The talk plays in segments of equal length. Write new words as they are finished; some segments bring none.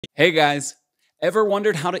Hey guys, ever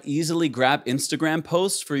wondered how to easily grab Instagram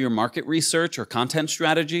posts for your market research or content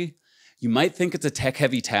strategy? You might think it's a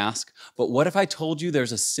tech-heavy task, but what if I told you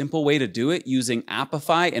there's a simple way to do it using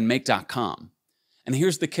Apify and Make.com? And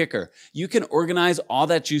here's the kicker. You can organize all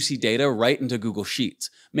that juicy data right into Google Sheets,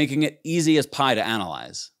 making it easy as pie to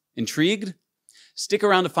analyze. Intrigued? Stick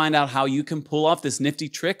around to find out how you can pull off this nifty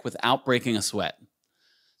trick without breaking a sweat.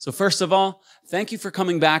 So first of all, thank you for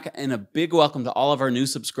coming back, and a big welcome to all of our new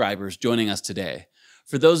subscribers joining us today.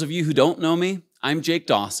 For those of you who don't know me, I'm Jake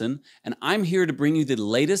Dawson, and I'm here to bring you the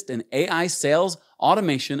latest in AI sales,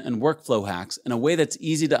 automation, and workflow hacks in a way that's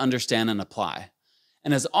easy to understand and apply.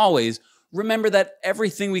 And as always, remember that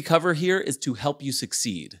everything we cover here is to help you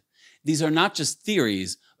succeed. These are not just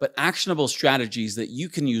theories, but actionable strategies that you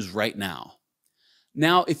can use right now.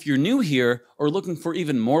 Now, if you're new here or looking for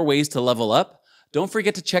even more ways to level up, don't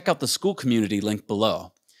forget to check out the Skool Community link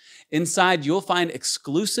below. Inside, you'll find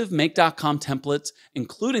exclusive Makecom templates,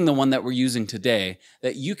 including the one that we're using today,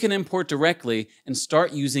 that you can import directly and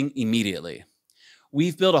start using immediately.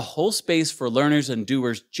 We've built a whole space for learners and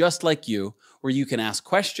doers just like you, where you can ask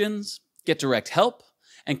questions, get direct help,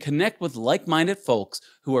 and connect with like-minded folks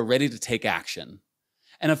who are ready to take action.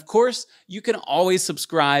 And of course, you can always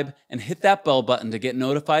subscribe and hit that bell button to get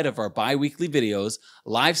notified of our bi-weekly videos,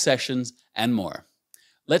 live sessions, and more.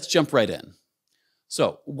 Let's jump right in.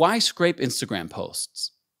 So, why scrape Instagram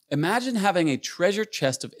posts? Imagine having a treasure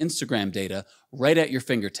chest of Instagram data right at your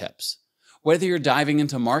fingertips. Whether you're diving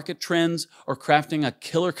into market trends or crafting a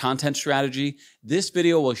killer content strategy, this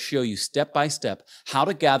video will show you step by step how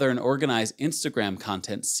to gather and organize Instagram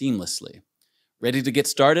content seamlessly. Ready to get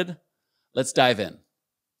started? Let's dive in.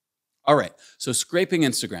 All right, so scraping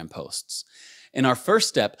Instagram posts. In our first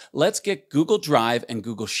step, let's get Google Drive and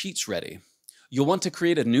Google Sheets ready. You'll want to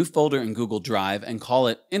create a new folder in Google Drive and call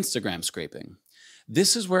it Instagram Scraping.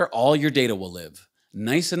 This is where all your data will live,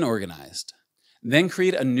 nice and organized. Then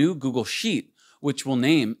create a new Google Sheet, which we'll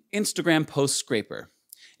name Instagram Post Scraper.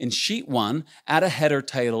 In Sheet 1, add a header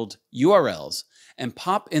titled URLs and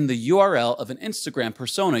pop in the URL of an Instagram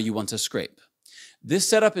persona you want to scrape. This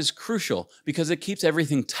setup is crucial because it keeps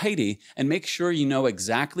everything tidy and makes sure you know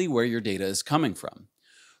exactly where your data is coming from.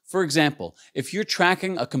 For example, if you're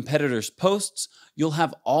tracking a competitor's posts, you'll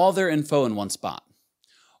have all their info in one spot.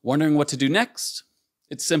 Wondering what to do next?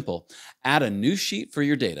 It's simple. Add a new sheet for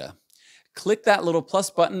your data. Click that little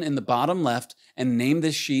plus button in the bottom left and name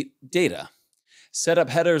this sheet Data. Set up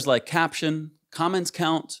headers like caption, comments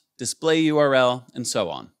count, display URL, and so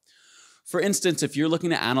on. For instance, if you're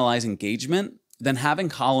looking to analyze engagement, then having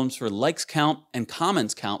columns for likes count and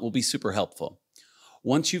comments count will be super helpful.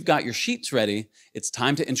 Once you've got your sheets ready, it's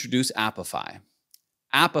time to introduce Appify.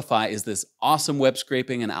 Appify is this awesome web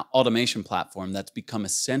scraping and automation platform that's become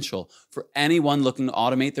essential for anyone looking to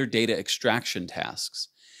automate their data extraction tasks.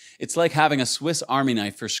 It's like having a Swiss Army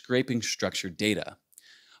knife for scraping structured data.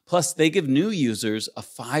 Plus, they give new users a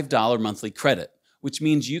 $5 monthly credit, which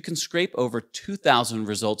means you can scrape over 2,000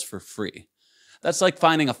 results for free. That's like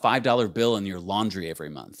finding a $5 bill in your laundry every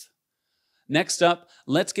month. Next up,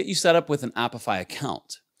 let's get you set up with an Appify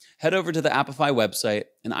account. Head over to the Appify website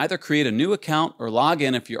and either create a new account or log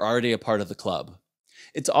in if you're already a part of the club.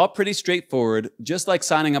 It's all pretty straightforward, just like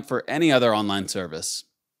signing up for any other online service.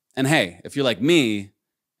 And hey, if you're like me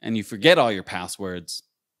and you forget all your passwords,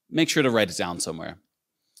 make sure to write it down somewhere.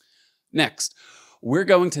 Next, we're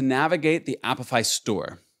going to navigate the Appify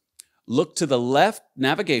store. Look to the left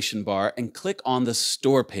navigation bar and click on the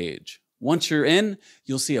store page. Once you're in,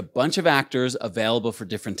 you'll see a bunch of actors available for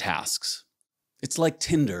different tasks. It's like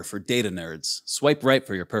Tinder for data nerds. Swipe right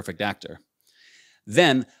for your perfect actor.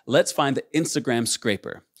 Then, let's find the Instagram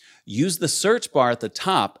Scraper. Use the search bar at the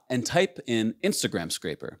top and type in Instagram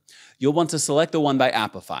Scraper. You'll want to select the one by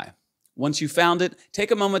Appify. Once you've found it,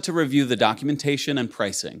 take a moment to review the documentation and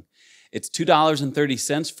pricing. It's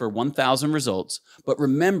 $2.30 for 1,000 results, but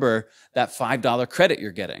remember that $5 credit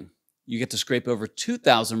you're getting. You get to scrape over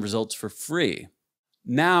 2,000 results for free.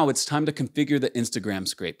 Now it's time to configure the Instagram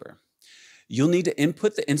Scraper. You'll need to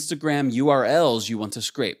input the Instagram URLs you want to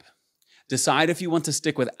scrape. Decide if you want to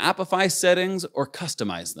stick with Appify settings or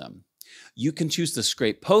customize them. You can choose to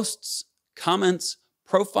scrape posts, comments,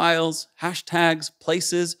 profiles, hashtags,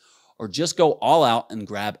 places, or just go all out and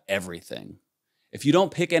grab everything. If you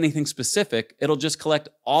don't pick anything specific, it'll just collect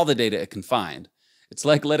all the data it can find. It's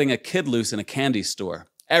like letting a kid loose in a candy store.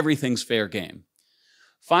 Everything's fair game.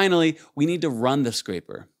 Finally, we need to run the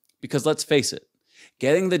scraper, because let's face it,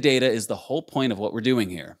 getting the data is the whole point of what we're doing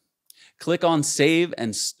here. Click on Save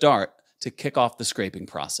and Start to kick off the scraping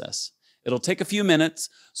process. It'll take a few minutes,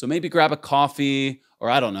 so maybe grab a coffee or,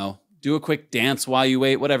 I don't know, Do a quick dance while you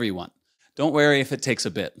wait, whatever you want. Don't worry if it takes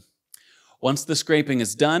a bit. Once the scraping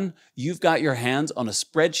is done, you've got your hands on a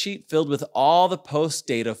spreadsheet filled with all the post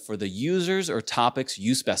data for the users or topics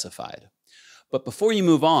you specified. But before you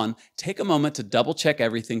move on, take a moment to double check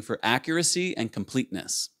everything for accuracy and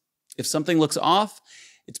completeness. If something looks off,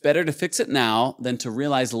 it's better to fix it now than to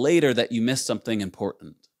realize later that you missed something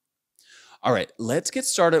important. All right, let's get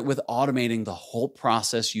started with automating the whole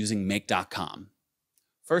process using Make.com.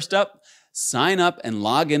 First up, sign up and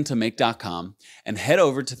log into Make.com and head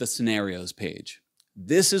over to the Scenarios page.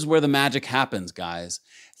 This is where the magic happens, guys.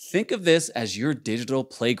 Think of this as your digital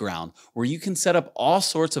playground where you can set up all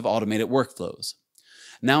sorts of automated workflows.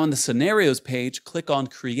 Now in the Scenarios page, click on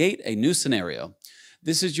Create a New Scenario.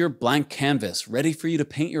 This is your blank canvas ready for you to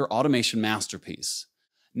paint your automation masterpiece.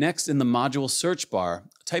 Next, in the module search bar,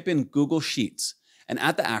 type in Google Sheets and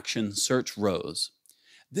at the action, search rows.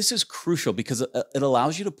 This is crucial because it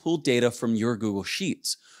allows you to pull data from your Google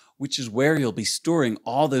Sheets, which is where you'll be storing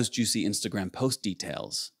all those juicy Instagram post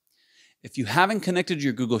details. If you haven't connected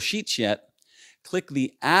your Google Sheets yet, click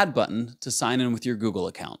the Add button to sign in with your Google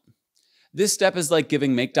account. This step is like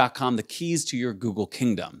giving Make.com the keys to your Google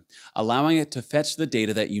kingdom, allowing it to fetch the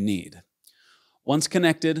data that you need. Once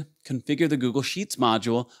connected, configure the Google Sheets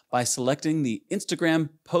module by selecting the Instagram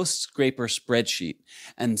Post Scraper spreadsheet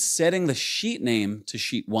and setting the sheet name to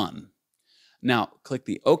Sheet 1. Now, click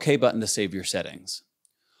the OK button to save your settings.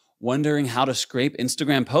 Wondering how to scrape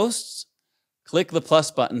Instagram posts? Click the plus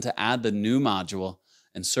button to add the new module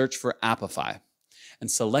and search for Appify and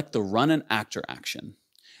select the Run an Actor action.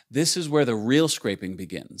 This is where the real scraping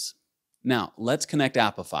begins. Now, let's connect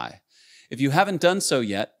Appify. If you haven't done so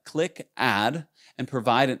yet, click Add and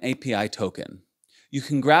provide an API token. You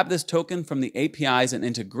can grab this token from the APIs and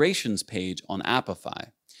integrations page on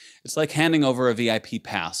Appify. It's like handing over a VIP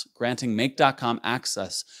pass, granting Make.com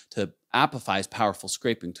access to Appify's powerful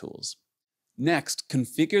scraping tools. Next,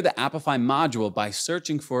 configure the Appify module by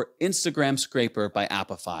searching for Instagram Scraper by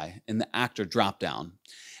Appify in the Actor dropdown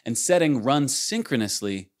and setting Run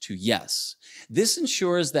Synchronously to Yes. This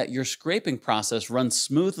ensures that your scraping process runs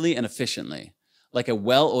smoothly and efficiently, like a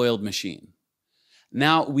well-oiled machine.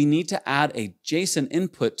 Now, we need to add a JSON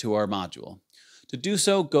input to our module. To do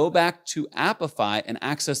so, go back to Appify and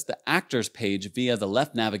access the Actors page via the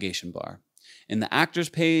left navigation bar. In the Actors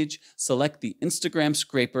page, select the Instagram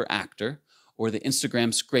Scraper Actor or the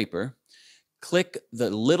Instagram Scraper. Click the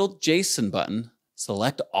little JSON button,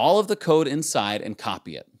 select all of the code inside and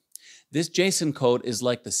copy it. This JSON code is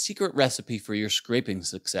like the secret recipe for your scraping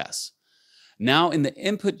success. Now in the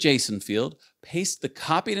Input JSON field, paste the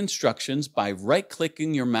copied instructions by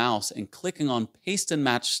right-clicking your mouse and clicking on Paste and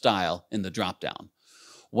Match Style in the dropdown.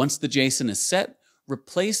 Once the JSON is set,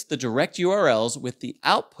 replace the direct URLs with the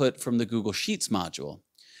output from the Google Sheets module.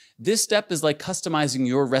 This step is like customizing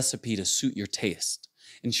your recipe to suit your taste,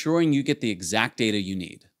 ensuring you get the exact data you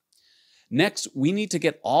need. Next, we need to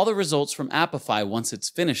get all the results from Appify once it's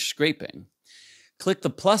finished scraping. Click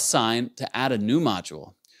the plus sign to add a new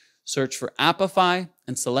module. Search for Appify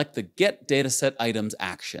and select the Get Dataset Items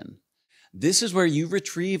action. This is where you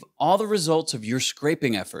retrieve all the results of your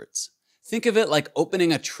scraping efforts. Think of it like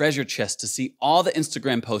opening a treasure chest to see all the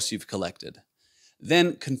Instagram posts you've collected.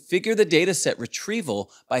 Then configure the dataset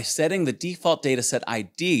retrieval by setting the default dataset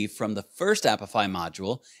ID from the first Appify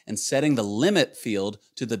module and setting the limit field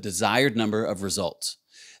to the desired number of results.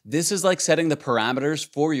 This is like setting the parameters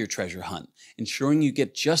for your treasure hunt, ensuring you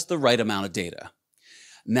get just the right amount of data.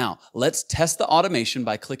 Now, let's test the automation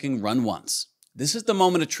by clicking Run Once. This is the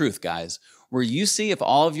moment of truth, guys, where you see if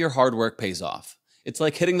all of your hard work pays off. It's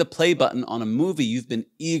like hitting the play button on a movie you've been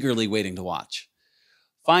eagerly waiting to watch.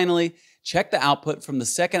 Finally, check the output from the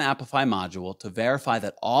second Appify module to verify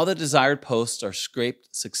that all the desired posts are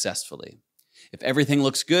scraped successfully. If everything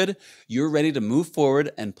looks good, you're ready to move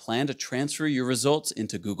forward and plan to transfer your results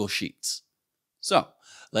into Google Sheets. So,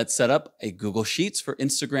 let's set up a Google Sheets for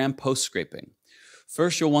Instagram post scraping.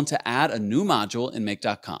 First, you'll want to add a new module in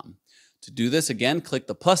Make.com. To do this, again, click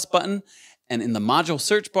the plus button, and in the module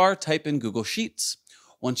search bar, type in Google Sheets.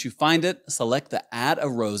 Once you find it, select the Add a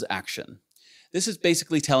Rows action. This is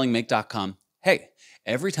basically telling Make.com, hey,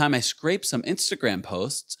 every time I scrape some Instagram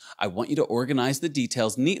posts, I want you to organize the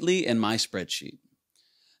details neatly in my spreadsheet.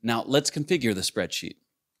 Now, let's configure the spreadsheet.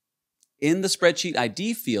 In the Spreadsheet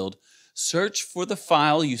ID field, search for the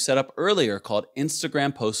file you set up earlier called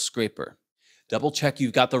Instagram Post Scraper. Double check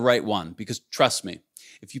you've got the right one, because trust me,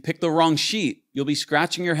 if you pick the wrong sheet, you'll be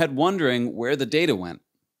scratching your head wondering where the data went.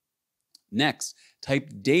 Next, type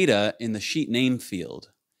data in the sheet name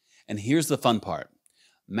field. And here's the fun part,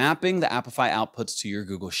 mapping the Appify outputs to your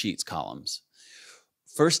Google Sheets columns.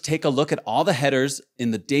 First, take a look at all the headers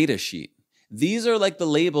in the data sheet. These are like the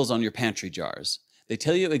labels on your pantry jars. They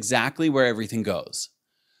tell you exactly where everything goes.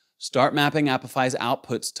 Start mapping Appify's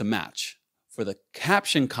outputs to match. For the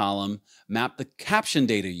caption column, map the caption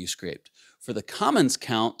data you scraped. For the comments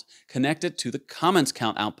count, connect it to the comments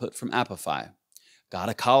count output from Appify. Got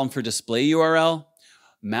a column for display URL?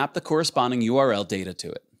 Map the corresponding URL data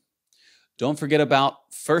to it. Don't forget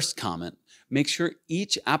about first comment. Make sure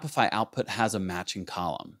each Appify output has a matching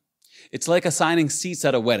column. It's like assigning seats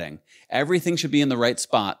at a wedding. Everything should be in the right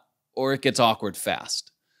spot, or it gets awkward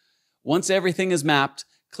fast. Once everything is mapped,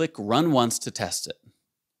 click Run Once to test it.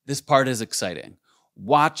 This part is exciting.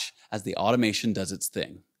 Watch as the automation does its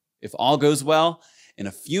thing. If all goes well, in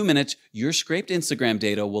a few minutes, your scraped Instagram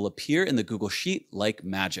data will appear in the Google Sheet like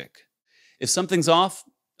magic. If something's off,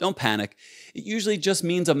 don't panic. It usually just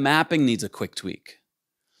means a mapping needs a quick tweak.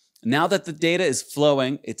 Now that the data is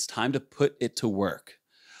flowing, it's time to put it to work.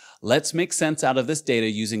 Let's make sense out of this data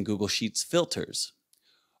using Google Sheets filters.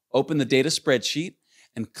 Open the data spreadsheet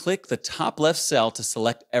and click the top left cell to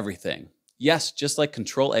select everything. Yes, just like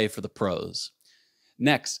Control-A for the pros.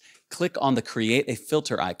 Next, click on the Create a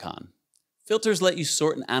Filter icon. Filters let you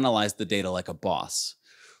sort and analyze the data like a boss.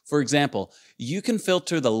 For example, you can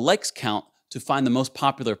filter the likes count to find the most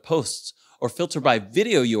popular posts, or filter by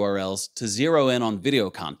video URLs to zero in on video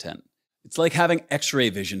content. It's like having X-ray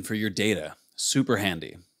vision for your data. Super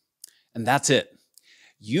handy. And that's it.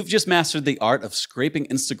 You've just mastered the art of scraping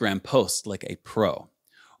Instagram posts like a pro.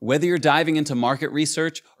 Whether you're diving into market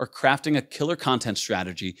research or crafting a killer content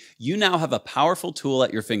strategy, you now have a powerful tool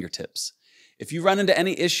at your fingertips. If you run into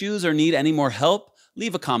any issues or need any more help,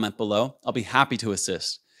 leave a comment below. I'll be happy to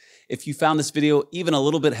assist. If you found this video even a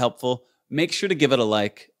little bit helpful, make sure to give it a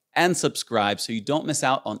like and subscribe so you don't miss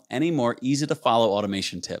out on any more easy-to-follow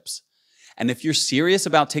automation tips. And if you're serious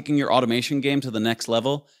about taking your automation game to the next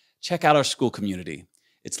level, check out our Skool Community.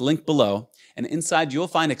 It's linked below, and inside you'll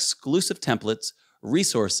find exclusive templates,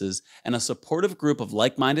 resources, and a supportive group of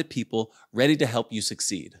like-minded people ready to help you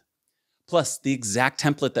succeed. Plus, the exact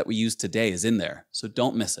template that we used today is in there, so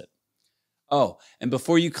don't miss it. Oh, and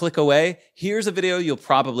before you click away, here's a video you'll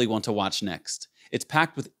probably want to watch next. It's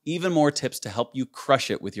packed with even more tips to help you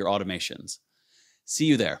crush it with your automations. See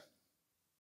you there.